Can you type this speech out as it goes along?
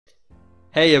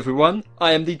Hey everyone,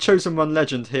 I am the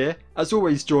TheChosenOneLegend here, as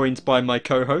always joined by my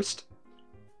co-host.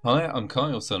 Hi, I'm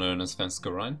Kai, also known as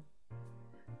Fascurreyn.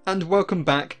 And welcome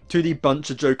back to the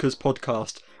BunchaJokahs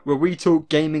podcast, where we talk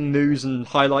gaming news and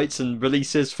highlights and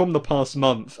releases from the past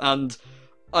month, and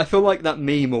I feel like that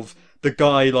meme of the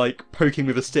guy like poking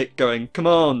with a stick going, come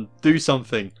on, do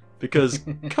something, because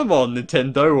come on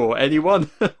Nintendo or anyone.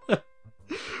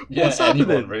 Yeah, What's anyone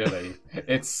happening? really.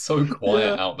 It's so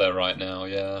quiet Yeah. out there right now,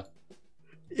 yeah.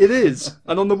 It is,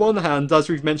 and on the one hand, as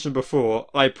we've mentioned before,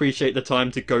 I appreciate the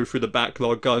time to go through the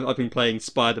backlog. I've been playing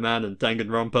Spider-Man and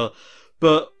Danganronpa,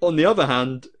 but on the other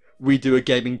hand, we do a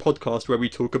gaming podcast where we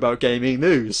talk about gaming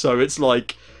news. So it's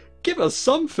like, give us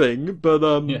something. But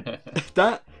Yeah.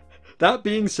 that that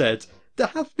being said, there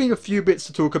have been a few bits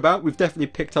to talk about. We've definitely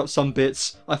picked up some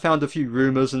bits. I found a few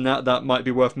rumours and that might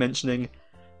be worth mentioning.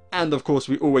 And of course,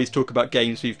 we always talk about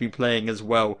games we've been playing as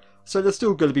well. So there's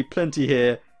still going to be plenty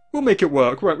here. We'll make it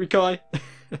work, won't we, Kai?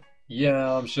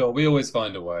 Yeah, I'm sure. We always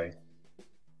find a way.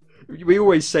 We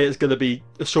always say it's going to be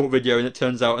a short video and it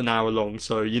turns out an hour long,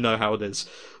 so you know how it is.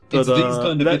 It's But these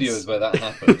kind of let's... videos where that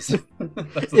happens.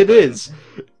 That's the It thing. is.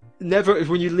 Never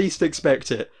when you least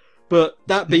expect it. But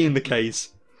that being the case,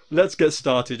 let's get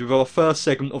started with our first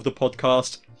segment of the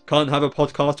podcast. Can't have a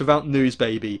podcast without news,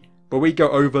 baby. Where we go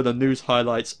over the news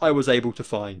highlights I was able to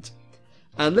find.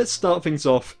 And let's start things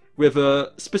off with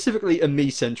specifically a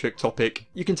me-centric topic.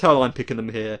 You can tell I'm picking them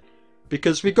here.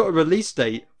 Because we got a release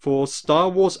date for Star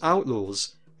Wars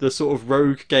Outlaws, the sort of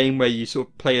rogue game where you sort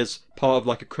of play as part of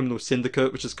like a criminal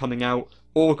syndicate, which is coming out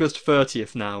August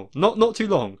 30th now. Not too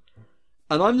long.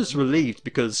 And I'm just relieved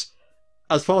because,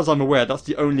 as far as I'm aware, that's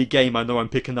the only game I know I'm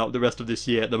picking up the rest of this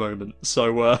year at the moment.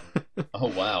 So, Oh,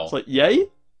 it's wow. like, yay,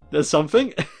 there's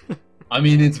something. I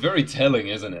mean, it's very telling,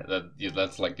 isn't it?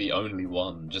 That's like the only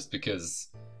one, just because...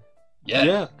 Yeah.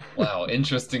 Yeah, Wow,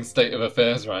 interesting state of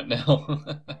affairs right now.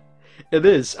 it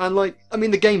is. And like, I mean,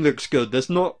 the game looks good. There's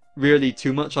not really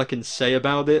too much I can say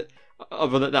about it.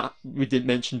 Other than that, we did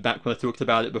mention back when I talked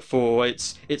about it before.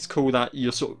 It's cool that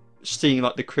you're sort of seeing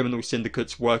like the criminal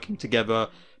syndicates working together,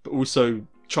 but also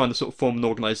trying to sort of form an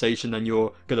organisation, and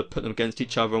you're gonna put them against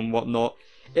each other and whatnot.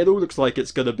 It all looks like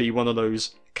it's gonna be one of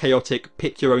those chaotic,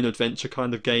 pick your own adventure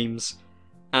kind of games.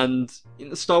 And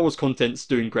Star Wars content's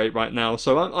doing great right now,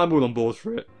 so I'm all on board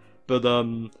for it. But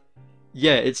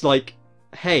yeah, it's like,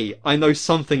 hey, I know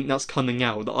something that's coming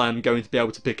out that I am going to be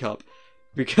able to pick up,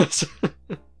 because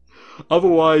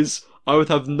otherwise I would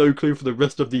have no clue for the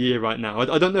rest of the year right now.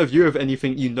 I don't know if you have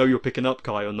anything you know you're picking up,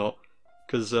 Kai, or not,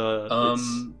 because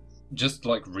it's Just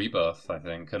like Rebirth, I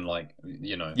think, and like,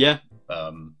 yeah,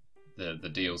 the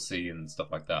DLC and stuff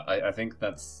like that. I think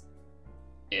that's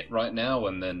it right now,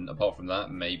 and then apart from that,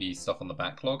 maybe stuff on the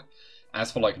backlog.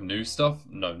 As for like new stuff,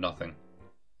 no, nothing.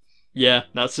 yeah,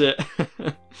 that's it.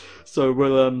 So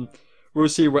we'll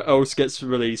see what else gets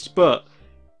released, but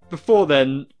before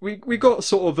then, we got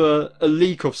sort of a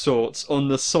leak of sorts on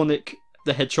the Sonic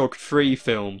the Hedgehog 3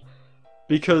 film,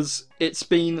 because it's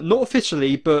been not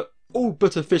officially but all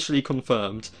but officially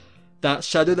confirmed that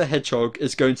Shadow the Hedgehog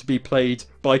is going to be played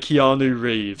by Keanu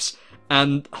Reeves.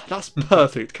 And that's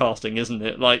perfect casting, isn't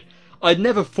it? Like, I'd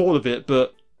never thought of it,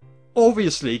 but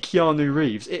obviously Keanu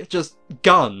Reeves, it just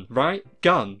gun, right?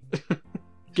 Gun.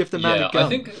 Give the man Yeah, a gun. I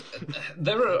think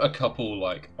there are a couple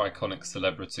like iconic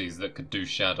celebrities that could do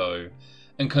Shadow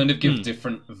and kind of give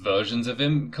different versions of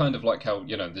him, kind of like how,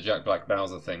 the Jack Black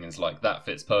Bowser thing is like that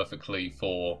fits perfectly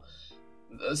for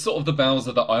sort of the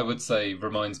Bowser that I would say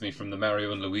reminds me from the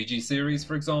Mario and Luigi series,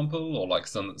 for example, or like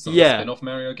some of the Yeah, spin-off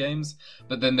Mario games.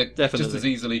 But then there just as definitely.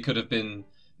 easily could have been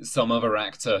some other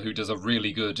actor who does a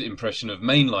really good impression of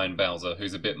mainline Bowser,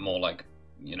 who's a bit more like,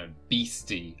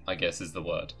 beastie, I guess is the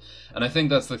word. And I think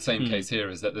that's the same case here,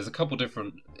 is that there's a couple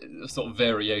different sort of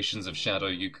variations of Shadow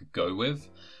you could go with,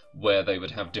 where they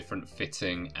would have different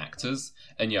fitting actors.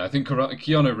 And yeah, I think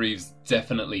Keanu Reeves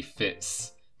definitely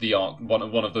fits the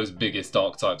one of those biggest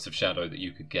archetypes of Shadow that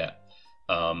you could get.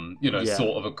 Yeah.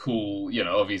 Sort of a cool,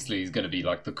 obviously he's going to be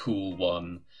like the cool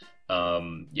one.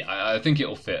 Yeah, I think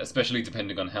it'll fit, especially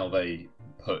depending on how they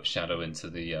put Shadow into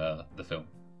the film.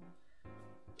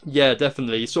 Yeah,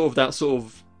 definitely. Sort of that sort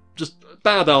of just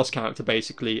badass character,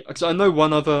 basically. Because I know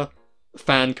one other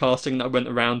fan casting that went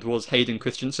around was Hayden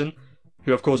Christensen,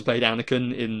 who of course played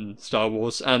Anakin in Star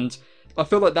Wars, and I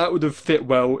feel like that would have fit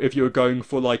well if you were going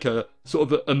for like a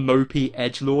sort of a mopey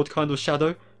edgelord kind of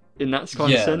Shadow, in that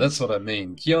kind of Yeah, that's sense. what I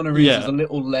mean. Keanu Reeves is Yeah. a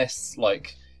little less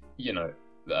like,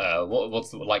 what's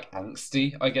the, like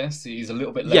angsty, I guess. He's a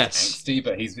little bit less Yes, angsty,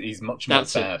 but he's much more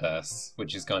that's it. badass,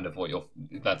 which is kind of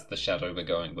that's the Shadow we're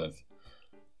going with.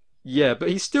 Yeah, but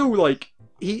he's still like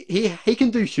he can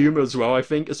do humor as well, I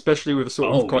think, especially with a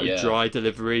sort of quite dry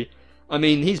delivery. I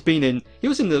mean, he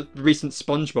was in the recent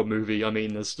SpongeBob movie. I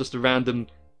mean, there's just a random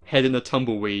head in a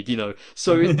tumbleweed, you know.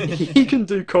 So he can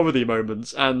do comedy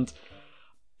moments, and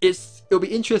it'll be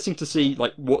interesting to see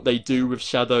like what they do with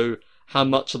Shadow. How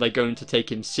much are they going to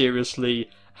take him seriously?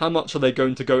 How much are they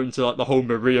going to go into like the whole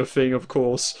Maria thing? Of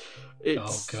course.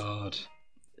 Oh God.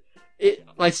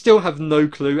 I still have no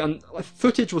clue, and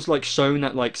footage was like shown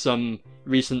at like some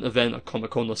recent event at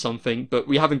Comic-Con or something, but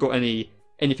we haven't got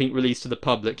anything released to the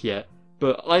public yet.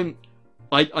 But I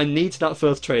need that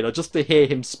first trailer just to hear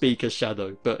him speak as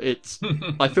Shadow. But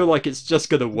I feel like it's just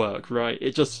gonna work, right?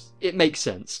 It makes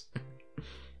sense.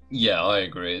 Yeah, I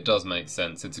agree. It does make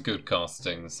sense. It's a good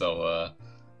casting, so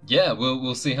yeah,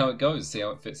 we'll see how it goes, see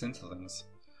how it fits into things.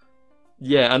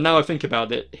 Yeah, and now I think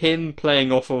about it, him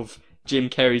playing off of Jim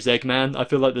Carrey's Eggman, I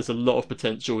feel like there's a lot of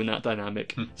potential in that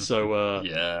dynamic. So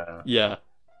yeah,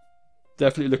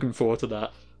 definitely looking forward to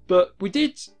that. But we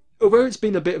did, although it's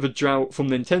been a bit of a drought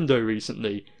from Nintendo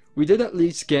recently, we did at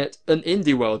least get an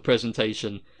Indie World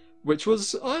presentation, which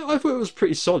was, I thought it was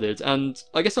pretty solid. And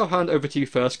I guess I'll hand over to you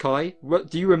first, Kai.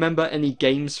 Do you remember any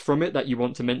games from it that you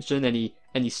want to mention? Any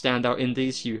standout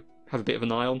indies you have a bit of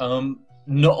an eye on?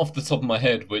 Not off the top of my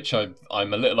head, which I'm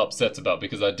a little upset about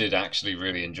because I did actually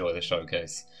really enjoy the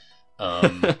showcase.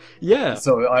 Yeah.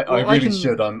 So I really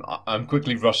should. I'm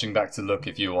quickly rushing back to look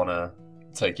if you want to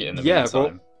take it in the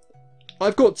meantime. Well,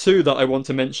 I've got two that I want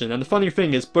to mention, and the funny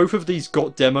thing is both of these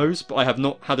got demos, but I have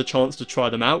not had a chance to try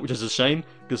them out, which is a shame,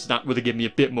 because that would have given me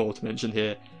a bit more to mention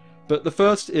here. But the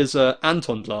first is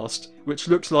Anton Blast, which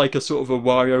looks like a sort of a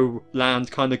Wario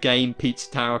Land kind of game, Pizza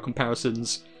Tower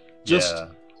comparisons. Just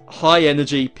high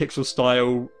energy, pixel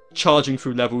style, charging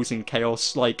through levels in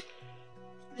chaos. Like,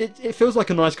 it feels like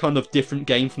a nice kind of different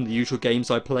game from the usual games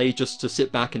I play, just to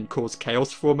sit back and cause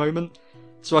chaos for a moment.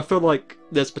 So I feel like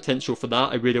there's potential for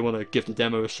that. I really want to give the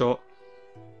demo a shot.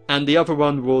 And the other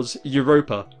one was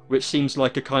Europa, which seems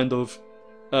like a kind of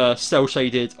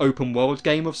cel-shaded open world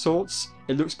game of sorts.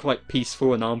 It looks quite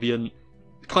peaceful and ambient,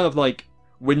 kind of like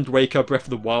Wind Waker, Breath of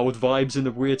the Wild vibes in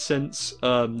a weird sense.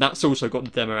 That's also got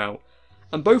the demo out.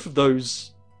 And both of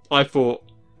those, I thought,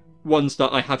 ones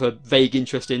that I have a vague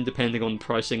interest in depending on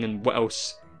pricing and what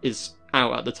else is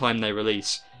out at the time they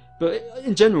release. But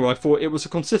in general, I thought it was a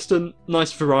consistent,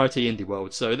 nice variety indie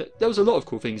world, so there was a lot of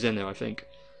cool things in there, I think.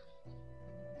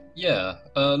 Yeah,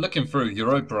 looking through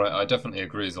Europa, I definitely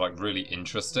agree is like really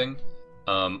interesting.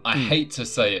 I hate to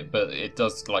say it, but it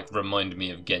does like remind me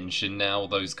of Genshin now,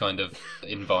 those kind of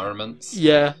environments.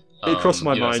 Yeah, it crossed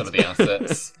my mind. Some of the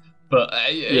assets. But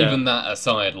even that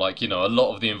aside, like, you know, a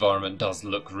lot of the environment does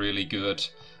look really good.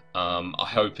 I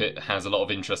hope it has a lot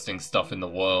of interesting stuff in the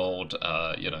world,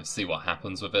 you know, see what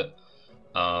happens with it.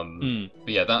 But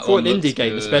yeah, that for one an indie looks game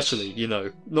good. especially, you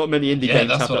know, not many indie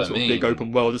games have that sort of big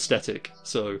open world aesthetic,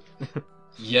 so...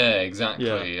 Yeah,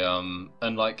 exactly.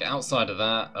 And like outside of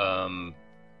that, I'm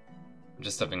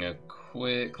just having a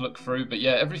quick look through, but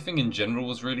yeah, everything in general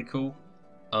was really cool.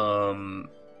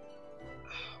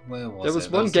 Where was there was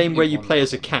one game where you play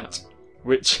as a cat,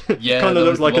 which yeah, kind of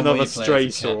looks like another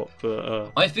Stray sort.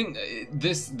 But I think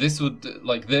this would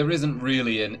like there isn't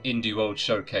really an indie world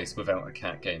showcase without a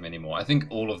cat game anymore. I think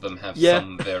all of them have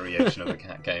some variation of a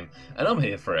cat game, and I'm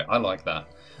here for it. I like that.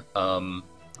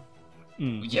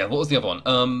 Yeah, what was the other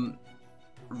one?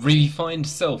 Refined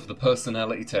Self, the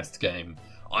personality test game.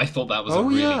 I thought that was a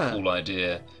really cool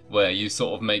idea, where you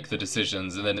sort of make the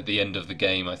decisions, and then at the end of the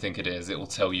game, I think it will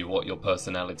tell you what your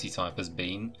personality type has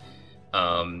been.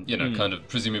 You know, kind of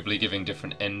presumably giving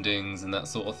different endings and that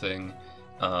sort of thing.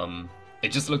 It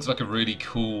just looks like a really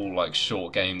cool, like,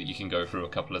 short game that you can go through a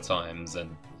couple of times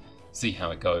and see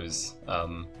how it goes.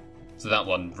 So that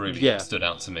one really stood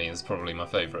out to me as probably my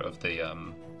favourite of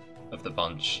the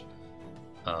bunch.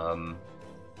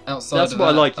 Outside that's of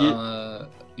what that, I like.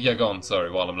 Yeah, go on.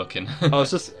 Sorry, while I'm looking. I was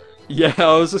just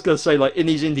gonna say, like, in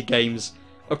these indie games,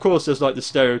 of course, there's like the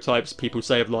stereotypes people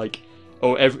say of like,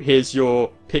 oh, here's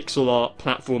your pixel art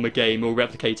platformer game or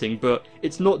replicating, but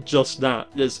it's not just that.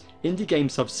 There's indie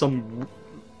games have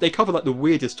they cover like the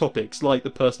weirdest topics, like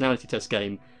the personality test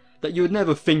game, that you would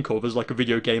never think of as like a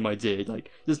video game idea.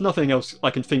 Like, there's nothing else I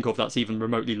can think of that's even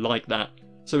remotely like that.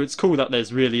 So it's cool that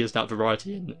there's really is that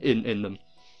variety in them.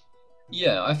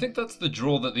 Yeah, I think that's the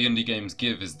draw that the indie games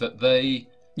give, is that they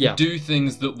Yeah. do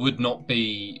things that would not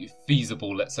be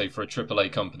feasible, let's say, for a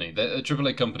AAA company. A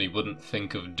AAA company wouldn't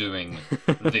think of doing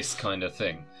this kind of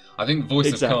thing. I think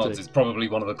Voice of Cards is probably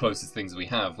one of the closest things we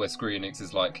have, where Square Enix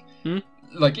is like,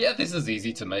 yeah, this is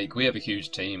easy to make. We have a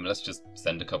huge team. Let's just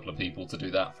send a couple of people to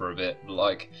do that for a bit.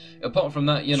 Like, apart from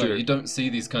that, you know, you don't see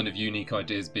these kind of unique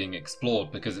ideas being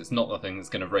explored because it's not the thing that's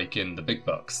going to rake in the big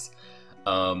bucks.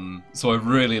 So I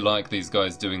really like these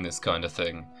guys doing this kind of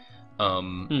thing.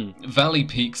 Valley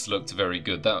Peaks looked very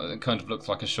good. That kind of looked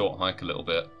like a short hike a little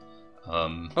bit.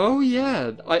 Oh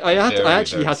yeah, I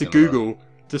actually had to Google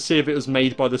to see if it was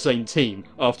made by the same team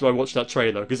after I watched that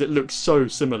trailer, because it looks so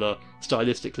similar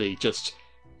stylistically, just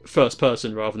first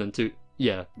person rather than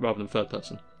third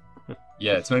person.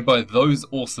 Yeah, it's made by those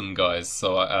awesome guys,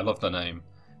 so I love the name.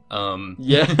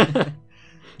 Yeah.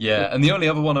 Yeah, and the only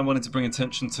other one I wanted to bring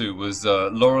attention to was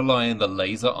Lorelei and the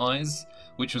Laser Eyes,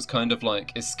 which was kind of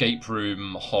like escape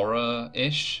room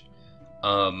horror-ish.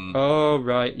 Oh,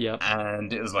 right, yeah.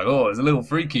 And it was like, oh, it's a little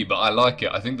freaky, but I like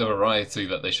it. I think the variety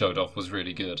that they showed off was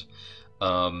really good.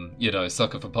 You know,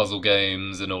 sucker for puzzle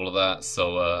games and all of that,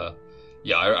 so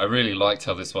yeah, I really liked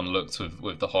how this one looked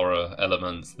with the horror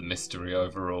elements, the mystery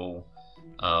overall.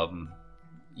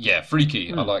 Yeah,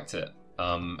 freaky, I liked it.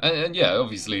 And yeah,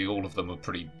 obviously all of them were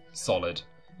pretty solid.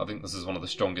 I think this is one of the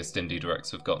strongest indie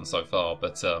directs we've gotten so far,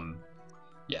 but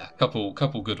yeah,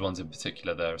 couple good ones in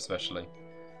particular there, especially.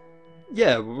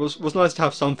 Yeah, it was nice to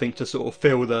have something to sort of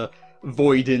fill the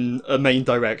void in a main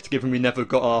direct, given we never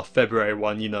got our February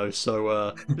one, you know,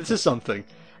 so this is something.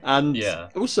 And yeah.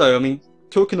 Also, I mean,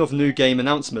 talking of new game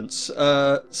announcements,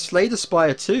 Slay the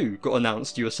Spire 2 got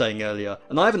announced, you were saying earlier,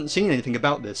 and I haven't seen anything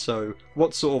about this, so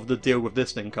what's sort of the deal with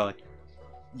this thing, Kai?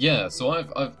 Yeah, so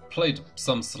I've played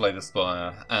some Slay the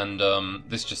Spire, and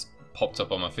this just popped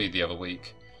up on my feed the other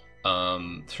week.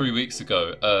 3 weeks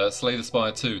ago, Slay the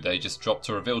Spire 2, they just dropped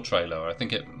a reveal trailer. I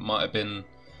think it might have been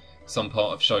some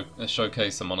part of a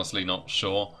showcase, I'm honestly not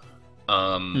sure.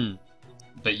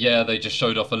 But yeah, they just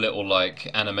showed off a little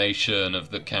like animation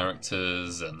of the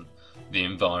characters and the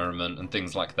environment and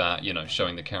things like that, you know,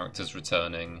 showing the characters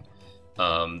returning.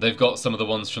 They've got some of the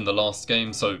ones from the last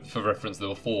game, so for reference there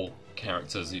were 4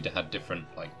 characters who had different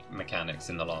like mechanics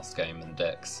in the last game and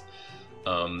decks.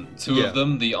 2 of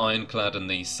them, the Ironclad and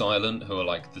the Silent, who are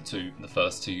like the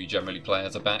first two you generally play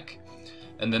as, are back.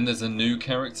 And then there's a new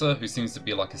character who seems to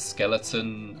be like a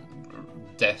skeleton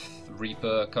Death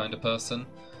Reaper kind of person.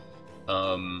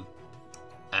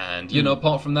 And you know,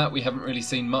 apart from that, we haven't really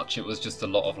seen much. It was just a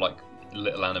lot of like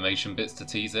little animation bits to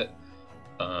tease it.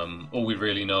 All we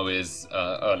really know is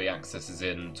early access is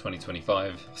in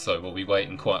 2025, so we'll be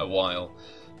waiting quite a while.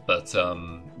 But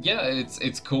yeah,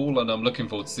 it's cool, and I'm looking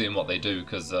forward to seeing what they do,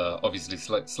 because obviously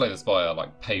Slay the Spire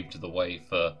like paved the way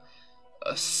for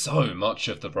so much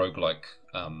of the roguelike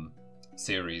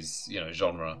series, you know,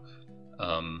 genre.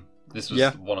 This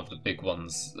was one of the big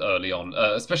ones early on,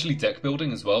 especially deck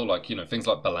building as well. Like, you know, things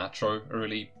like Balatro are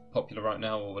really popular right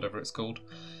now, or whatever it's called.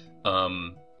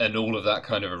 And all of that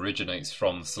kind of originates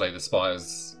from Slay the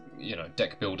Spire's, you know,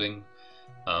 deck building.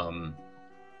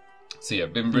 So yeah,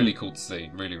 been really cool to see.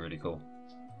 Really, really cool.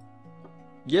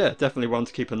 Yeah, definitely one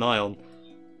to keep an eye on.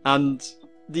 And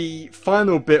the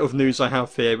final bit of news I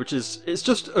have here, which is, it's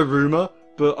just a rumour,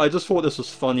 but I just thought this was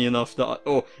funny enough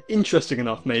or interesting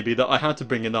enough maybe, that I had to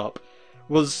bring it up,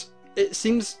 was it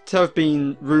seems to have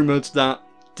been rumoured that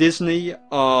Disney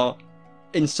are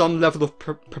in some level of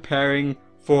preparing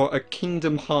for a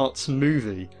Kingdom Hearts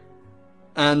movie.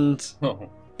 And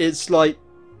it's like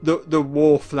the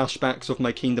war flashbacks of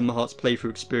my Kingdom Hearts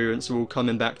playthrough experience are all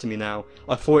coming back to me now.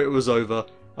 I thought it was over.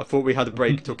 I thought we had a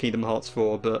break till Kingdom Hearts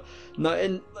 4, but no,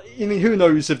 and I mean, who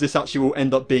knows if this actually will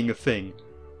end up being a thing.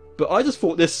 But I just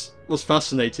thought this was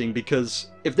fascinating,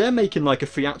 because if they're making like a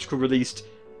theatrical released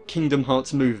Kingdom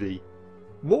Hearts movie,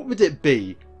 what would it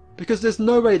be? Because there's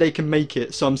no way they can make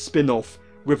it some spin-off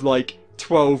with like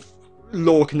 12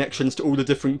 lore connections to all the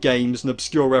different games and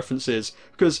obscure references,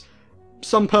 because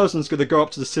some person's going to go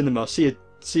up to the cinema, see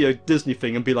a Disney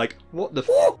thing and be like, what the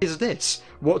f*** is this?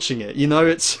 Watching it, you know,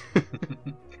 it's...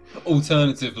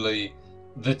 Alternatively,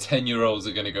 the 10-year-olds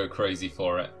are going to go crazy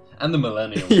for it. And the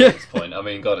millennials at this point. I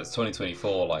mean, God, it's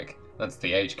 2024, like, that's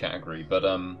the age category, but,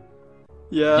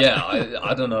 yeah,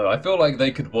 I don't know. I feel like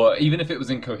they could work, even if it was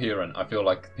incoherent, I feel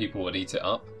like people would eat it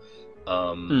up.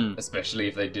 Especially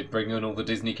if they did bring in all the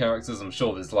Disney characters. I'm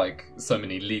sure there's like so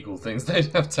many legal things they'd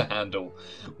have to handle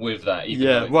with that, even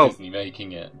though it's Disney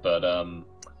making it. But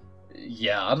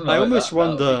yeah, I don't know. I almost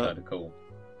wonder. That would be kind of cool.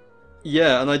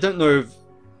 Yeah, and I don't know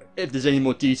if there's any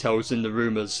more details in the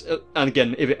rumours, and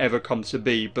again, if it ever comes to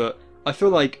be. But I feel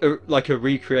like a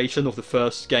recreation of the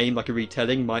first game, like a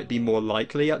retelling, might be more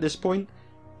likely at this point,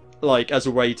 like as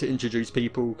a way to introduce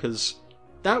people, because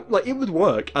that like it would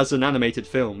work as an animated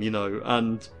film, you know,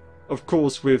 and of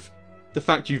course with the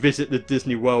fact you visit the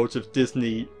Disney worlds of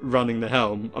Disney running the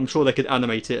helm, I'm sure they could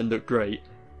animate it and look great.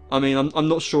 I mean, I'm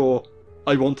not sure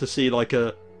I want to see like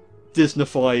a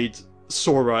Disneyfied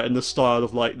Sora in the style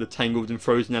of like the Tangled and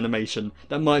Frozen animation.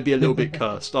 That might be a little bit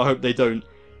cursed. I hope they don't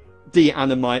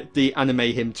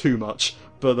de-anime him too much.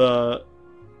 But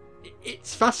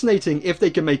it's fascinating if they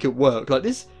can make it work. Like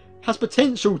this has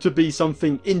potential to be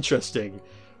something interesting.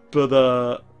 But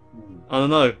I don't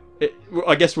know.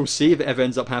 I guess we'll see if it ever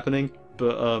ends up happening.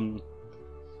 But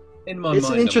in my it's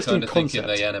mind, an interesting I'm kind of concept.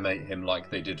 thinking they animate him like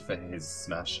they did for his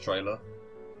Smash trailer.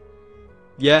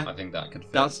 Yeah, I think that could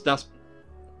fit.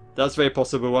 That's very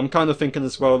possible. I'm kind of thinking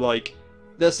as well, like,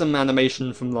 there's some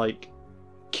animation from, like,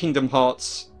 Kingdom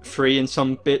Hearts 3 in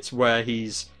some bits where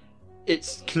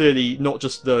it's clearly not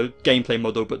just the gameplay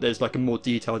model, but there's, like, a more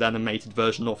detailed animated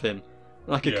version of him.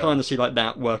 And I could kind of see, like,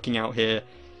 that working out here.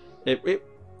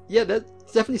 Yeah, there's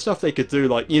definitely stuff they could do,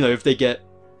 like, you know, if they get,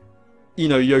 you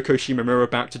know, Yoko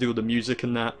Shimomura back to do all the music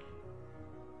and that.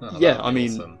 Oh, yeah, I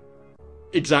mean, awesome.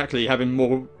 Exactly, having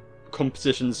more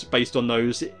compositions based on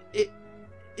those.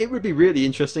 It would be really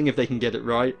interesting if they can get it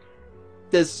right.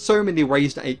 There's so many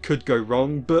ways that it could go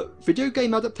wrong, but video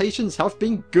game adaptations have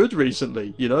been good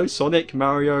recently. You know, Sonic,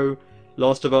 Mario,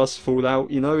 Last of Us,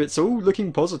 Fallout, you know, it's all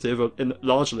looking positive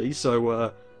largely,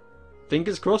 so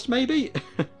fingers crossed maybe?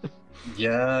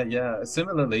 Yeah.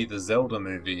 Similarly, the Zelda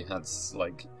movie had,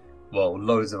 like, well,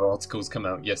 loads of articles come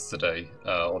out yesterday,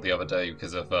 or the other day,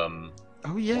 because of,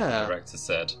 oh yeah, what the director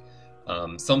said.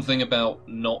 Something about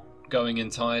not going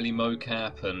entirely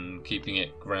mocap and keeping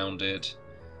it grounded.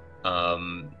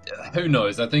 Who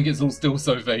knows? I think it's all still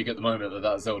so vague at the moment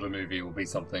that Zelda movie will be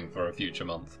something for a future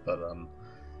month. But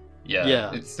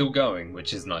yeah, it's still going,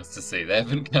 which is nice to see. They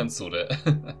haven't cancelled it.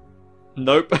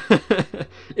 Nope.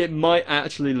 It might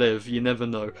actually live. You never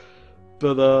know.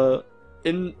 But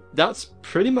that's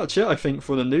pretty much it, I think,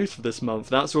 for the news for this month.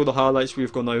 That's all the highlights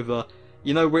we've gone over.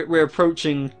 You know, we're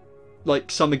approaching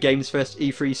like Summer Games Fest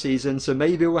E3 season, so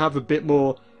maybe we'll have a bit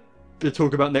more to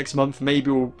talk about next month. Maybe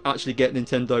we'll actually get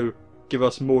Nintendo give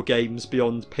us more games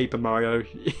beyond Paper Mario.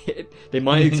 They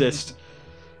might exist.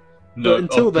 No, but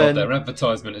until then, their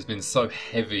advertisement has been so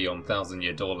heavy on Thousand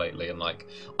Year Door lately, and like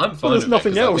I'm fine there's with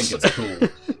nothing it else. because I think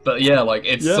it's cool. But yeah, like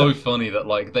it's so funny that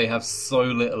like they have so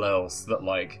little else that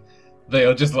like they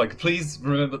are just like, please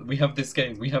remember we have this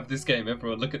game,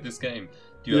 everyone look at this game.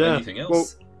 Do you have anything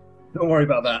else? Well, don't worry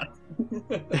about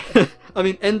that. I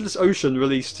mean, Endless Ocean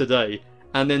released today,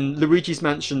 and then Luigi's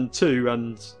Mansion 2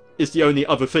 and is the only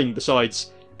other thing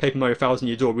besides Paper Mario Thousand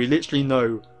Year Door. We literally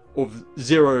know of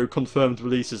 0 confirmed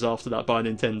releases after that by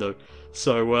Nintendo.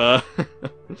 So,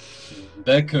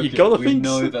 they're cooking. You gotta we think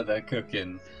know that they're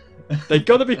cooking. They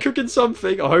gotta be cooking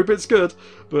something. I hope it's good,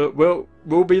 but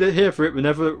we'll be here for it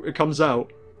whenever it comes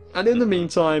out. And in the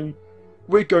meantime,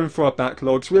 we're going for our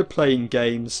backlogs. We're playing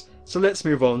games. So let's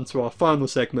move on to our final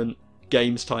segment,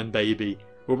 Games Time Baby,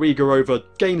 where we go over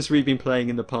games we've been playing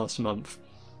in the past month.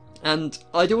 And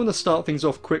I do want to start things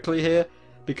off quickly here,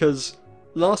 because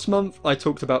last month I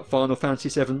talked about Final Fantasy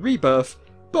VII Rebirth,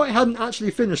 but I hadn't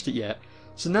actually finished it yet.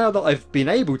 So now that I've been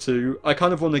able to, I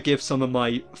kind of want to give some of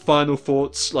my final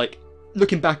thoughts, like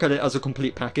looking back at it as a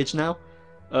complete package now.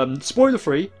 Spoiler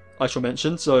free, I shall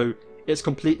mention, so it's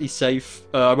completely safe.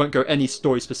 I won't go any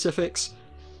story specifics,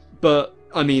 but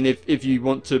I mean, if you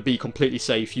want to be completely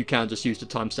safe, you can just use the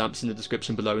timestamps in the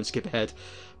description below and skip ahead.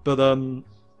 But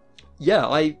yeah,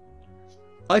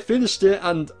 I finished it,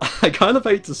 and I kind of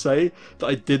hate to say that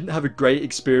I didn't have a great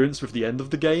experience with the end of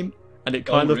the game, and it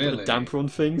kind of put a damper on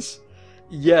things.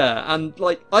 Yeah, and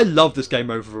like, I love this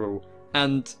game overall,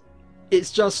 and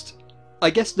it's just, I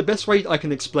guess the best way I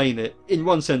can explain it in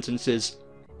one sentence is,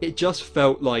 it just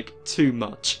felt like too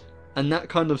much, and that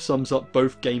kind of sums up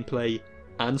both gameplay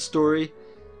and story.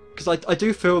 Because I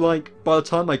do feel like by the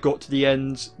time I got to the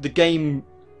end, the game...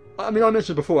 I mean, I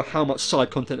mentioned before how much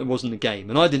side content there was in the game,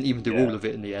 and I didn't even do all of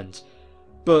it in the end.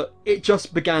 But it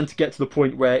just began to get to the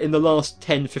point where in the last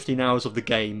 10-15 hours of the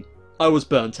game, I was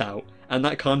burnt out, and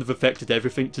that kind of affected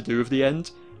everything to do with the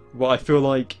end. Where I feel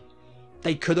like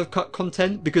they could have cut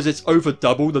content, because it's over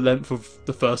double the length of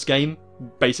the first game,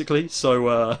 basically,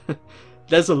 so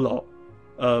there's a lot.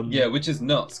 Yeah, which is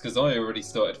nuts, because I already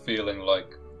started feeling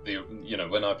like,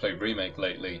 when I played Remake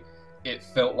lately, it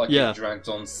felt like it dragged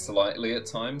on slightly at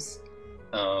times.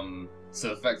 So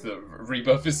the fact that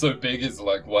Rebirth is so big is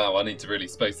like, wow, I need to really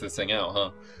space this thing out,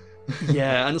 huh?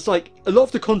 Yeah, and it's like a lot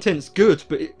of the content's good,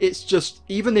 but it's just,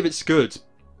 even if it's good,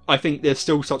 I think there's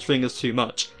still such thing as too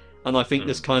much, and I think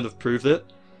this kind of proved it.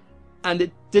 And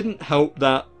it didn't help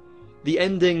that the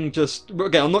ending just,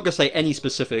 again, I'm not going to say any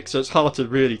specifics, so it's hard to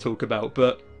really talk about,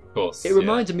 but Of course, it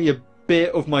reminded me a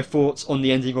bit of my thoughts on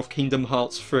the ending of Kingdom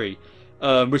Hearts 3,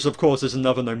 which of course is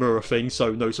another Nomura thing,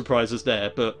 so no surprises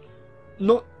there, but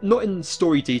not in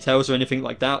story details or anything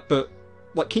like that, but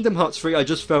like Kingdom Hearts 3, I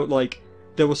just felt like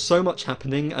there was so much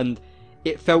happening, and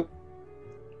it felt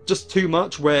just too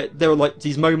much, where there were like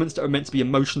these moments that were meant to be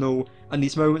emotional, and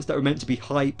these moments that were meant to be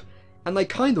hype, and they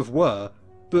kind of were,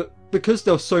 but because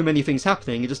there were so many things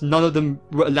happening, just none of them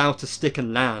were allowed to stick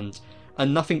and land,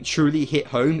 and nothing truly hit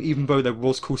home, even though there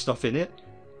was cool stuff in it.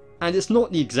 And it's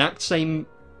not the exact same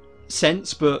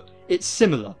sense, but it's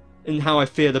similar in how I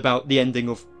feel about the ending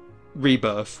of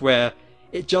Rebirth, where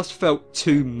it just felt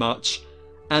too much,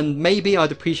 and maybe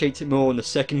I'd appreciate it more on the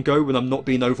second go when I'm not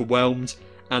being overwhelmed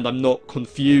and I'm not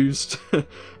confused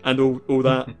and all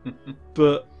that.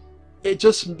 But it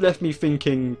just left me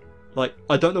thinking, like,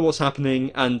 I don't know what's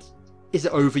happening, and is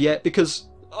it over yet? Because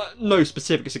no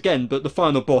specifics again, but the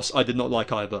final boss I did not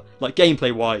like either. Like,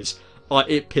 gameplay wise,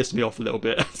 it pissed me off a little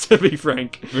bit, to be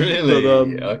frank. Really?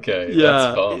 But, okay,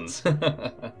 yeah, that's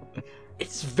fun.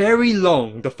 It's very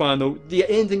long. The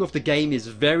ending of the game is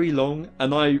very long,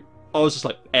 and I was just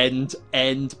like, end,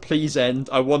 please end.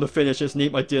 I want to finish this and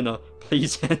eat my dinner.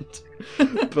 Please end.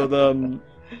 But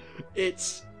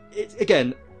it's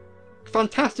again,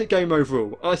 fantastic game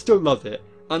overall. I still love it,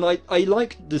 and I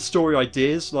like the story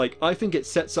ideas. Like, I think it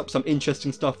sets up some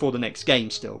interesting stuff for the next game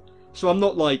still. So I'm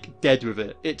not like dead with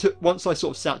it. It took, once I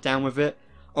sort of sat down with it,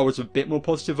 I was a bit more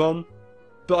positive on.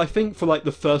 But I think for like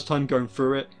the first time going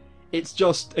through it, it's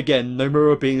just, again,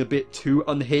 Nomura being a bit too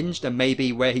unhinged, and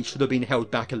maybe where he should have been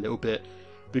held back a little bit,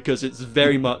 because it's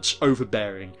very much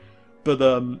overbearing. But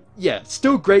yeah,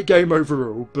 still great game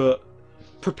overall, but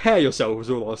prepare yourself is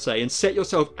all I'll say, and set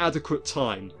yourself adequate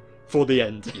time for the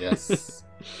end. Yes.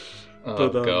 Oh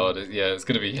god, yeah, it's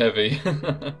going to be heavy.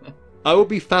 I will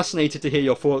be fascinated to hear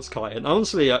your thoughts, Kai, and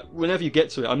honestly, whenever you get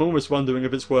to it, I'm almost wondering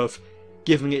if it's worth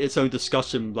giving it its own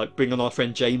discussion, like bring on our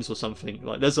friend James or something.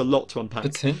 Like, there's a lot to unpack.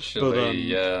 Potentially, but,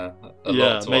 yeah. A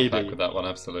lot to unpack with that one,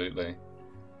 absolutely.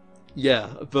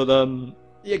 Yeah, but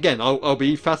again, I'll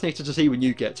be fascinated to see when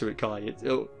you get to it, Kai.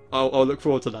 I'll look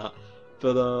forward to that.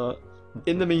 But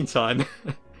in the meantime,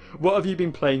 what have you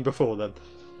been playing before then?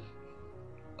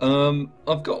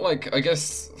 I've got, like, I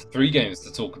guess 3 games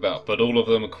to talk about, but all of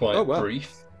them are quite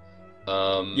brief.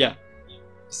 Yeah.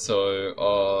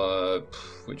 So,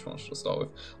 which one should I start with?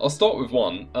 I'll start with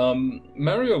one.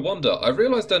 Mario Wonder. I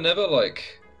realised I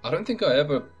don't think I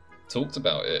ever talked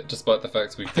about it, despite the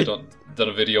fact we've done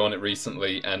a video on it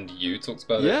recently, and you talked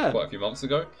about it quite a few months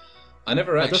ago. I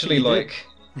never actually,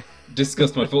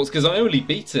 discussed my thoughts, because I only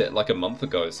beat it, like, a month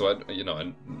ago, so I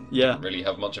didn't really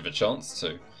have much of a chance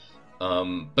to.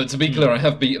 But to be clear, I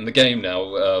have beaten the game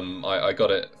now. I got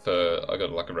it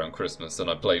like around Christmas, and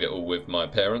I played it all with my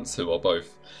parents, who are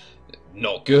both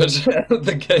not good at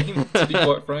the game, to be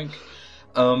quite frank.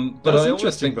 But I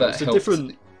always think that helps.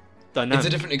 Different dynamic. It's a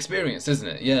different experience, isn't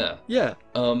it? Yeah. Yeah.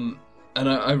 And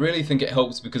I really think it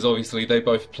helps because obviously they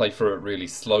both play through it really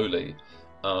slowly.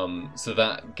 So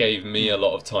that gave me a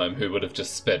lot of time, who would have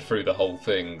just sped through the whole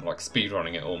thing, like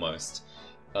speedrunning it almost.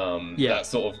 That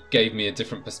sort of gave me a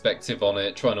different perspective on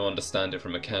it. Trying to understand it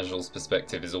from a casual's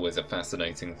perspective is always a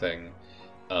fascinating thing.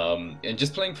 And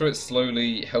just playing through it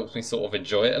slowly helps me sort of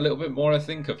enjoy it a little bit more, I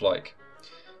think, of like,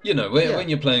 when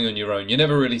you're playing on your own, you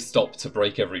never really stop to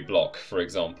break every block, for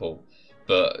example.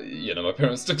 But, my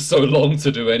parents took so long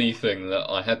to do anything that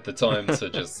I had the time to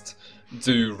just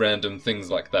do random things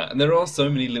like that. And there are so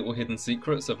many little hidden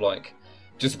secrets of, like,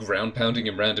 just ground pounding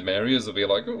in random areas. Will be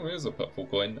like, oh, here's a purple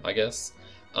coin, I guess.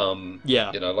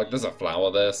 Like there's a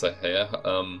flower there, so here.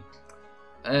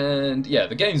 And yeah,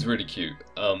 the game's really cute.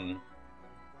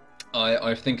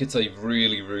 I think it's a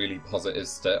really, really positive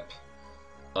step.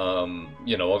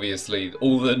 Obviously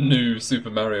all the new Super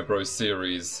Mario Bros.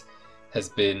 Series has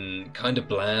been kind of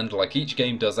bland. Like, each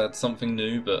game does add something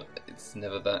new, but it's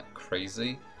never that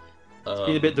crazy. It's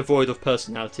been a bit devoid of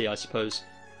personality, I suppose.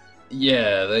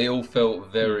 Yeah, they all felt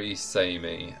very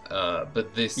samey,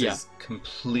 but this is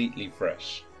completely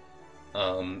fresh.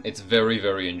 It's very,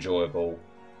 very enjoyable,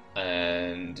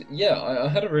 and yeah, I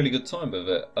had a really good time with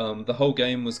it. The whole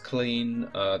game was clean,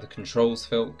 the controls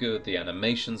felt good, the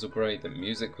animations were great, the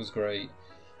music was great,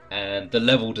 and the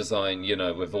level design,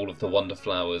 with all of the Wonder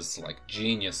Flowers, like,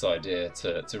 genius idea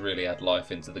to really add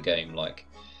life into the game. Like,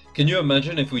 can you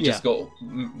imagine if we just got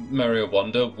Mario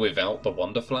Wonder without the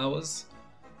Wonder Flowers?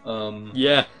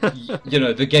 Yeah. You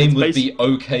know, the game It's would be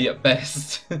okay at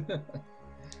best.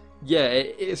 Yeah,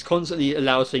 it's constantly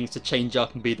allows things to change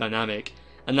up and be dynamic,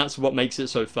 and that's what makes it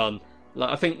so fun.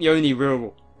 Like, I think the only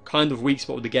real kind of weak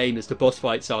spot of the game is the boss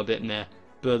fights are a bit meh,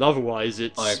 but otherwise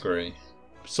it's I agree.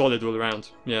 solid all around.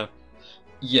 Yeah.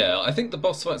 Yeah, I think the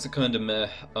boss fights are kind of meh,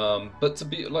 but to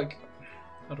be, like,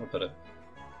 how do I put it?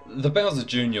 The Bowser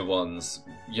Jr. ones,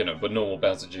 you know, were normal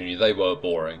Bowser Jr., they were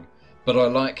boring, but I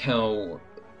like how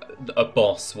a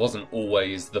boss wasn't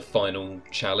always the final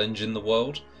challenge in the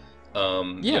world.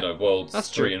 Yeah, you know, Worlds that's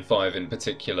 3 true. and 5 in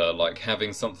particular, like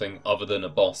having something other than a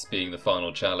boss being the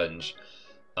final challenge,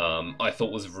 I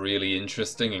thought was really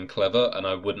interesting and clever, and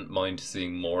I wouldn't mind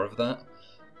seeing more of that.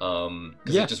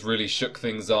 Because Yeah. it just really shook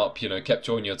things up, you know, kept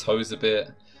you on your toes a bit.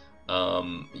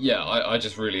 Yeah, I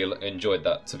just really enjoyed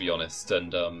that, to be honest.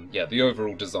 And yeah, the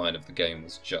overall design of the game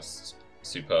was just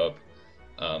superb.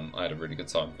 I had a really good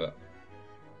time with it.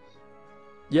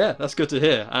 Yeah, that's good to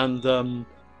hear. And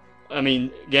I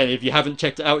mean, again, if you haven't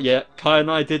checked it out yet, Kai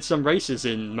and I did some races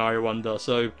in Mario Wonder,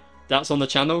 so that's on the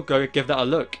channel. Go give that a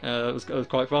look. It was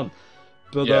quite fun.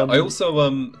 But Yeah, I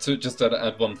also to just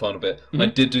add one final bit. I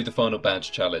Mhm. did do the final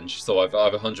badge challenge, so I've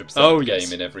 100% Oh, the game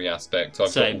yes. in every aspect. I've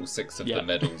Same. got all 6 of Yeah. the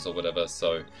medals or whatever,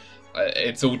 so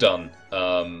it's all done.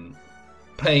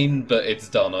 Pain, but it's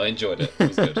done. I enjoyed it. It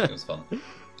was good. It was fun.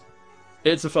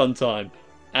 It's a fun time.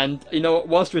 And, you know what,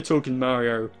 whilst we're talking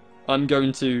Mario, I'm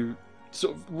going to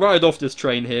sort of ride off this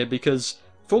train here, because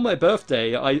for my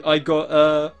birthday, I got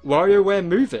WarioWare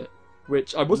Move It,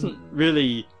 which I wasn't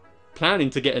really planning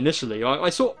to get initially. I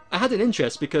had an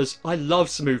interest because I love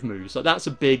smooth moves. Like, that's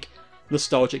a big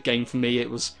nostalgic game for me. It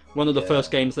was one of the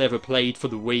first games I ever played for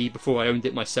the Wii before I owned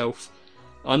it myself.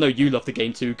 I know you love the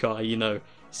game too, Kai, you know.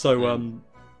 So,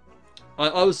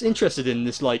 I was interested in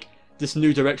this, like, this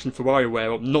new direction for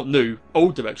WarioWare, or not new,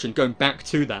 old direction, going back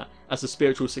to that as a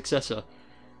spiritual successor.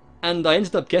 And I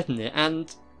ended up getting it,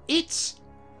 and it's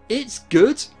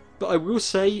good, but I will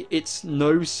say it's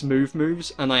no smooth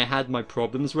moves, and I had my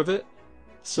problems with it.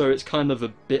 So it's kind of a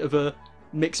bit of a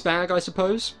mixed bag, I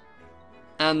suppose.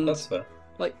 And That's fair.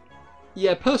 like,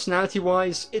 yeah,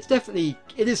 personality-wise, it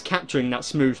is capturing that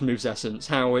smooth moves essence.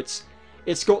 How it's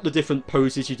got the different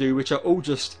poses you do, which are all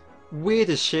just weird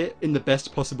as shit in the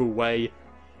best possible way.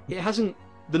 It has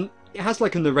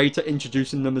like a narrator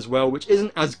introducing them as well, which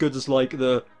isn't as good as like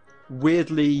the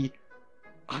weirdly,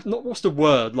 not what's the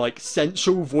word, like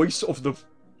sensual voice of the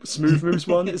smooth moves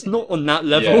one. It's not on that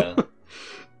level. Yeah.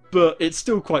 But it's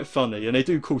still quite funny, and they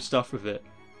do cool stuff with it.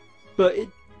 But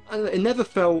it never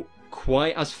felt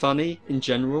quite as funny in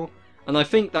general, and I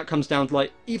think that comes down to,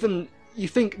 like, even you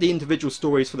think the individual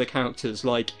stories for the characters,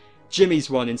 like Jimmy's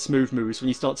one in Smooth Moves when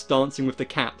he starts dancing with the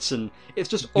cats, and it's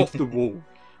just off the wall,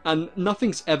 and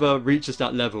nothing's ever reaches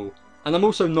that level. And I'm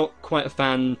also not quite a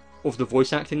fan of the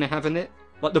voice acting they have in it.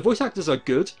 Like, the voice actors are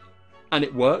good, and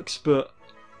it works, but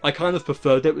I kind of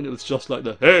preferred it when it was just like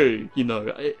the hey, you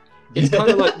know. It's kind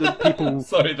of like the people.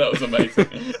 Sorry, that was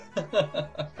amazing.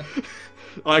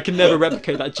 I can never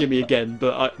replicate that Jimmy again,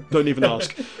 but I don't even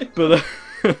ask. But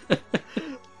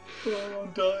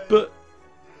but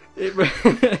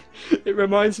it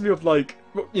reminds me of, like,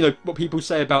 you know, what people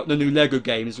say about the new Lego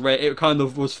games, where it kind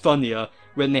of was funnier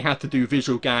when they had to do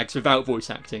visual gags without voice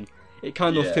acting. It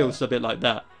kind of feels a bit like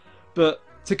that. But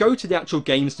to go to the actual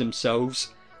games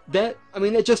themselves, they're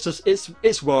just it's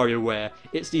WarioWare.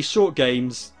 It's these short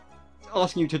games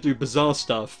asking you to do bizarre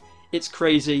stuff. It's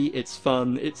crazy, it's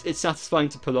fun, it's satisfying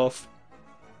to pull off.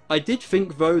 I did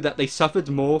think, though, that they suffered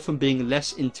more from being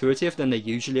less intuitive than they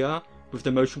usually are with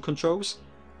the motion controls,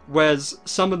 whereas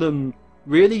some of them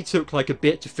really took like a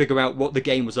bit to figure out what the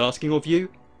game was asking of you.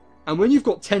 And when you've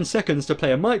got 10 seconds to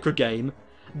play a micro game,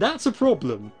 that's a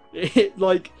problem. They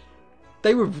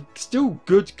were still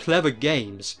good, clever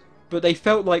games, but they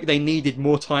felt like they needed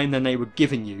more time than they were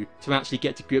giving you to actually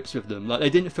get to grips with them. Like, they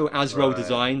didn't feel as well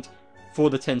designed for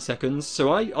the 10 seconds,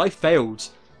 so I failed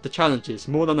the challenges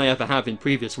more than I ever have in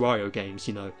previous Wario games,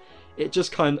 you know. It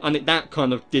just that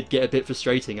kind of did get a bit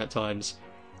frustrating at times,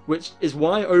 which is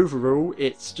why overall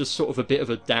it's just sort of a bit of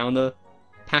a downer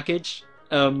package.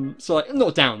 So, like,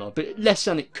 not downer, but less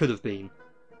than it could have been.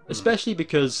 Especially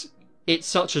because it's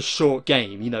such a short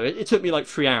game, you know. It took me like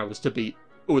 3 hours to beat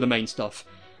all the main stuff,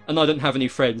 and I don't have any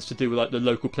friends to do like the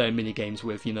local player mini games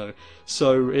with, you know.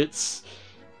 So it's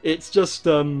just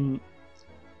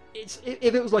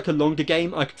if it was like a longer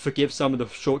game, I could forgive some of the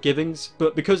short givings,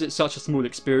 but because it's such a small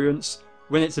experience,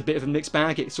 when it's a bit of a mixed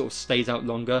bag, it sort of stays out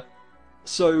longer.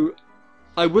 So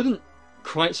I wouldn't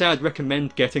quite say I'd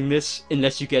recommend getting this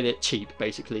unless you get it cheap,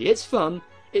 basically. It's fun,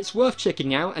 it's worth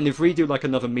checking out, and if we do like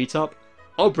another meetup,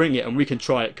 I'll bring it and we can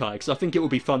try it, Kai, because I think it will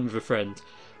be fun with a friend.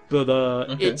 But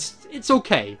Okay. it's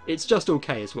okay. It's just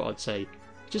okay, is what I'd say.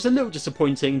 Just a little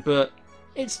disappointing, but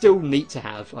it's still neat to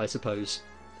have, I suppose.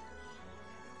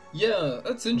 Yeah,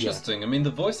 that's interesting. I mean,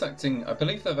 the voice acting, I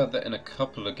believe they've had that in a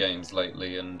couple of games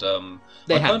lately, and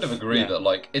They I have, kind of agree yeah. that,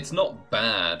 like, it's not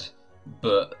bad,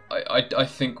 but I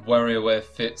think WarioWare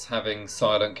fits having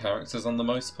silent characters on the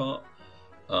most part.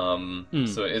 So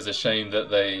it is a shame that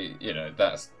they, you know,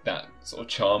 that sort of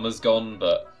charm has gone,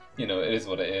 but, you know, it is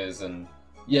what it is, and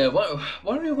yeah,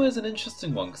 WarioWare's an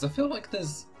interesting one, because I feel like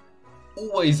there's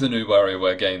always a new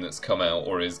WarioWare game that's come out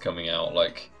or is coming out,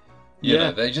 like... You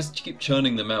know, they just keep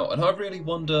churning them out, and I really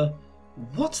wonder,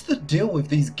 what's the deal with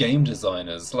these game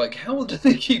designers? Like, how do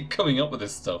they keep coming up with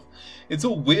this stuff? It's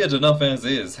all weird enough as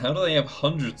is. How do they have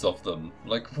hundreds of them?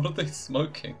 Like, what are they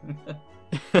smoking?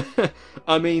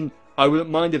 I mean, I wouldn't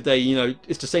mind if they, you know,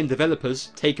 it's the same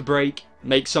developers, take a break,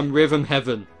 make some rhythm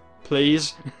heaven,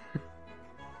 please.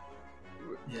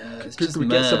 Yeah, it's Could just we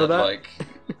mad. get some of that? Like,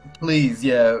 please,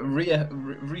 yeah,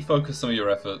 refocus some of your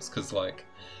efforts, because, like,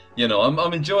 you know,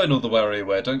 I'm enjoying all the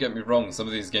WarioWare, don't get me wrong, some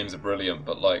of these games are brilliant,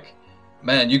 but, like,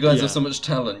 man, you guys have so much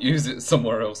talent, use it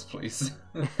somewhere else, please.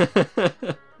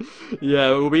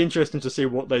 Yeah, it will be interesting to see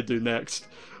what they do next.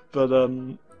 But,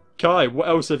 Kai, what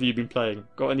else have you been playing?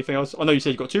 Got anything else? I know you said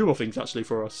you got 2 more things, actually,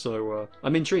 for us, so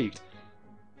I'm intrigued.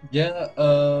 Yeah,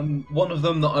 one of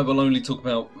them that I will only talk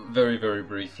about very, very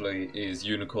briefly is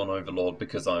Unicorn Overlord,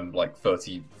 because I'm, like,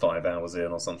 35 hours in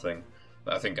or something.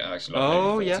 I think actually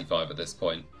like maybe 45 at this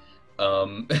point.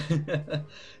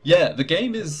 Yeah, the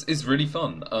game is really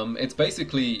fun. It's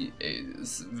basically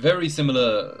very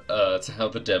similar to how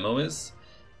the demo is.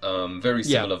 Very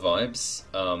similar vibes.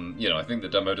 You know, I think the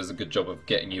demo does a good job of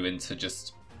getting you into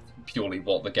just purely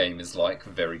what the game is like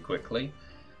very quickly.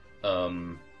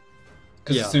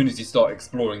 Because as soon as you start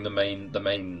exploring the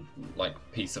main like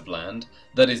piece of land,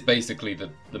 that is basically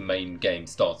the main game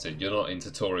started. You're not in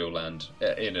tutorial land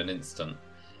in an instant.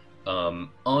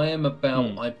 I am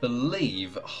about, I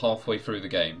believe, halfway through the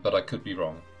game, but I could be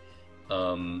wrong.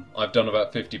 I've done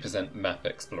about 50% map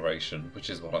exploration, which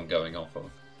is what I'm going off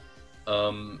of.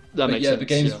 But yeah, the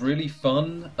game's really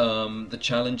fun. The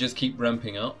challenges keep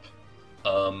ramping up.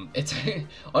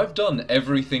 I've done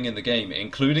everything in the game,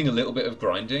 including a little bit of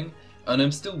grinding, and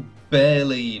I'm still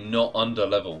barely not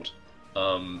under-leveled.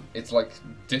 It's like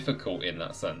difficult in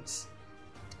that sense.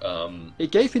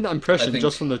 It gave me that impression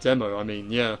just from the demo. I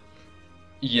mean, yeah.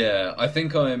 Yeah, I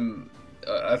think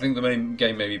the main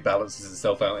game maybe balances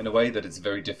itself out in a way that it's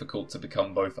very difficult to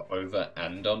become both over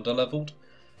and under-leveled.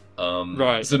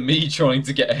 Right. So me trying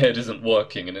to get ahead isn't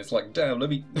working, and it's like, damn,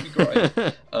 let me grind.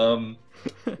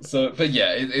 But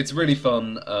yeah, it's really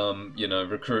fun. You know,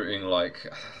 recruiting, like,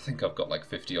 I think I've got like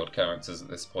 50 odd characters at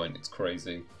this point. It's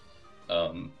crazy.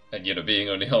 And you know, being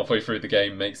only halfway through the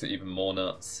game makes it even more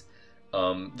nuts.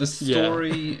 The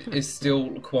story is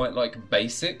still quite like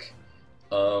basic.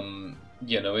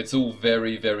 You know, it's all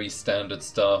very, very standard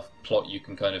stuff. Plot you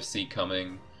can kind of see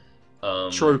coming.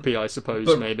 Tropey, I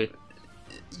suppose, maybe.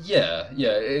 Yeah,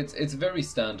 it's very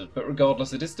standard, but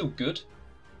regardless, it is still good.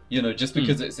 You know, just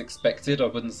because it's expected, I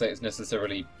wouldn't say it's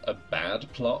necessarily a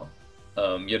bad plot.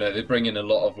 You know, they bring in a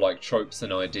lot of like tropes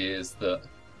and ideas that,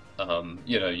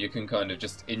 you know, you can kind of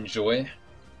just enjoy.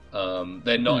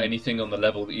 They're not anything on the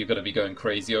level that you're going to be going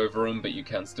crazy over them, but you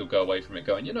can still go away from it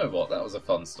going, you know what, that was a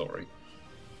fun story.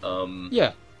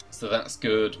 So that's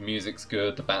good, music's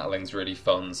good, the battling's really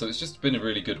fun, so it's just been a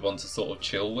really good one to sort of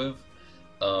chill with.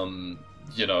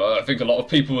 You know, I think a lot of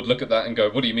people would look at that and go,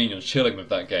 what do you mean you're chilling with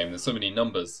that game? There's so many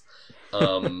numbers.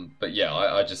 But yeah,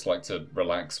 I just like to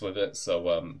relax with it,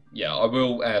 so yeah, I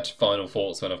will add final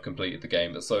thoughts when I've completed the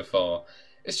game, but so far,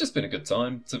 it's just been a good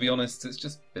time, to be honest. It's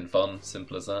just been fun,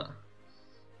 simple as that.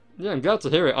 Yeah, I'm glad to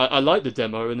hear it. I like the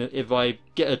demo, and if I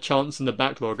get a chance in the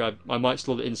backlog, I might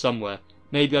slot it in somewhere.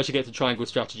 Maybe I should get to Triangle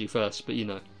Strategy first, but you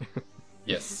know.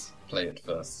 Yes, play it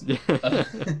first. Do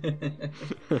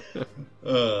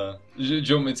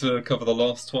you want me to cover the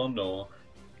last one, or...?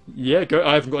 Yeah, go.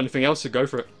 I haven't got anything else, so go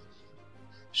for it.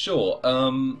 Sure.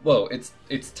 Well,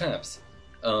 it's tabs.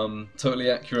 Totally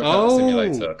accurate battle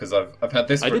simulator, because I've had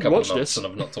this for a couple of months and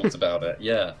I've not talked about it.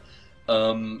 Yeah.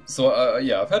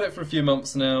 Yeah, I've had it for a few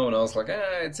months now, and I was like,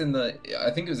 it's in the...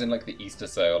 I think it was in like the Easter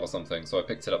sale or something, so I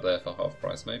picked it up there for half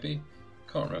price, maybe.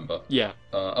 Can't remember. Yeah.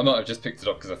 I might have just picked it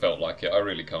up because I felt like it. I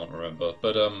really can't remember.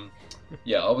 But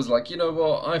yeah, I was like, you know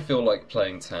what? I feel like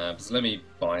playing tabs. Let me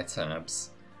buy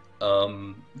tabs.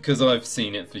 Because I've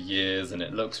seen it for years and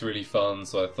it looks really fun.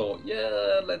 So I thought,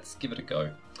 yeah, let's give it a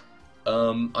go.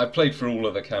 I've played through all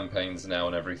of the campaigns now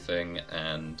and everything,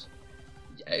 and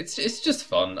Yeah, it's just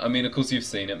fun. I mean, of course you've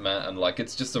seen it, Matt, and like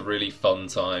it's just a really fun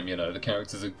time. You know, the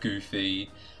characters are goofy,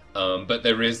 but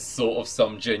there is sort of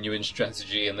some genuine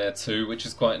strategy in there too, which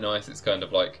is quite nice. It's kind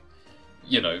of like,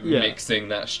 you know, mixing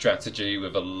that strategy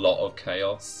with a lot of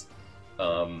chaos.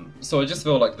 So I just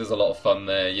feel like there's a lot of fun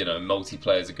there. You know,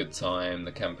 multiplayer is a good time.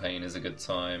 The campaign is a good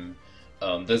time.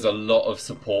 There's a lot of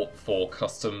support for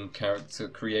custom character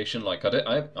creation. Like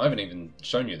I haven't even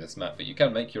shown you this, Matt, but you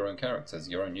can make your own characters,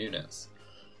 your own units.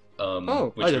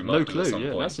 Which I had no clue.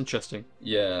 Yeah, that's interesting.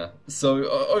 Yeah. So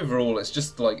overall, it's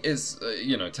just like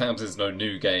you know, Tabs is no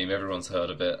new game. Everyone's heard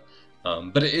of it,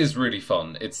 but it is really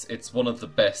fun. It's one of the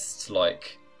best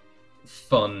like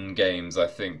fun games I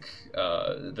think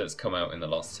that's come out in the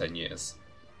last 10 years.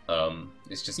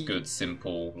 It's just good,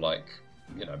 simple, like,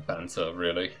 you know, banter,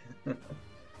 really.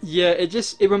 Yeah,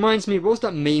 it reminds me, what was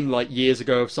that meme like years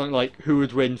ago of something like who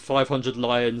would win 500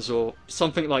 lions or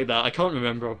something like that? I can't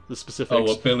remember the specifics.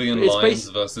 Oh, a billion lions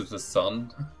versus the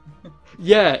sun?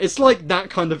 Yeah, it's like that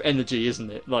kind of energy,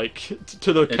 isn't it? Like,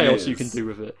 to the chaos you can do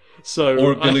with it. So,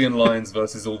 or a billion lions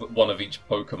versus one of each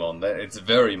Pokemon. It's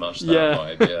very much that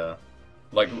vibe, yeah.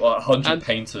 Like 100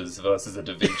 painters versus a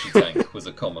Da Vinci tank was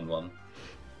a common one.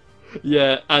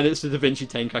 Yeah, and it's the Da Vinci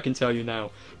tank, I can tell you now.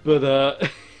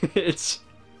 But it's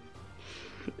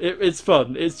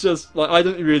fun. It's just like, I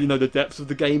don't really know the depth of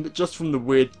the game, but just from the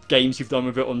weird games you've done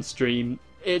with it on stream,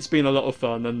 it's been a lot of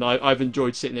fun, and I've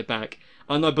enjoyed sitting it back.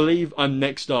 And I believe I'm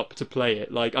next up to play it.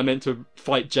 Like, I meant to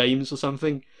fight James or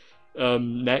something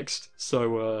next,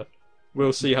 so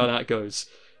we'll see how that goes.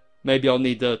 Maybe I'll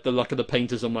need the luck of the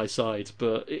painters on my side,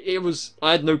 but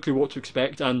I had no clue what to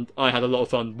expect, and I had a lot of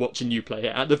fun watching you play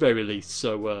it at the very least.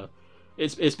 So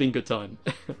it's been good time.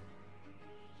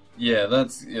 Yeah,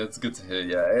 it's good to hear.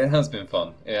 Yeah, it has been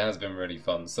fun. It has been really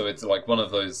fun. So it's like one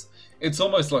of those. It's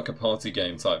almost like a party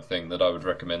game type thing that I would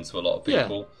recommend to a lot of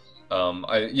people. Yeah.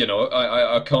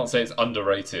 I can't say it's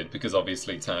underrated because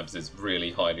obviously Tabs is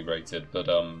really highly rated, but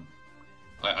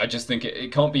I just think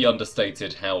it can't be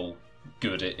understated how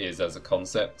good it is as a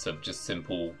concept of just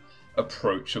simple,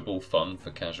 approachable fun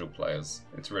for casual players.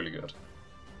 It's really good.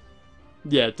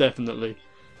 Yeah, definitely.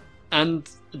 And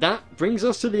that brings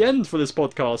us to the end for this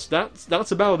podcast.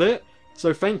 That's about it.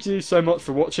 So thank you so much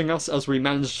for watching us as we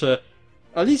managed to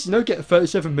at least, get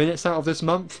 37 minutes out of this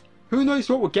month. Who knows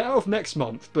what we'll get out of next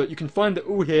month, but you can find it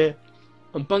all here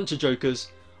on BunchaJokahs,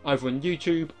 either on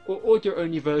YouTube or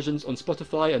audio-only versions on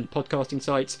Spotify and podcasting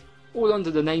sites, all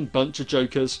under the name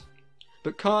BunchaJokahs.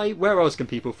 But Kai, where else can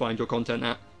people find your content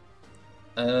at?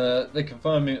 They can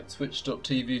find me at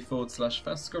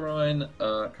twitch.tv/Fascurreyn,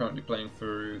 currently playing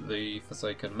through the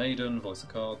Forsaken Maiden, Voice of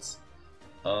Cards.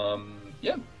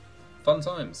 Yeah, fun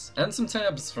times. And some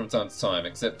tabs from time to time,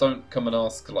 except don't come and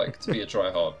ask to be a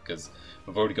tryhard, because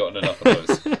we've already gotten enough of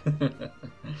those.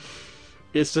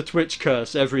 It's the Twitch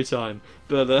curse every time.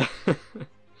 But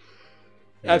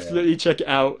absolutely check it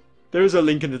out. There is a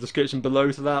link in the description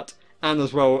below to that. And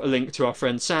as well, a link to our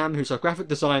friend Samm, who's our graphic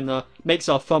designer, makes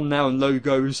our thumbnail and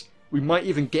logos. We might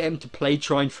even get him to play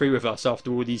Trine 3 with us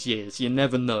after all these years. You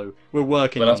never know. We're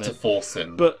working on it. We'll have to force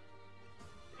him. But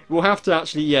we'll have to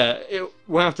actually,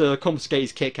 we'll have to confiscate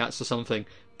his Kit Kats or something.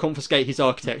 Confiscate his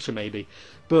architecture, maybe.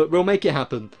 But we'll make it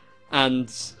happen.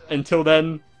 And until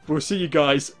then, we'll see you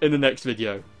guys in the next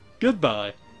video.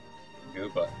 Goodbye.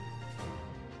 Goodbye.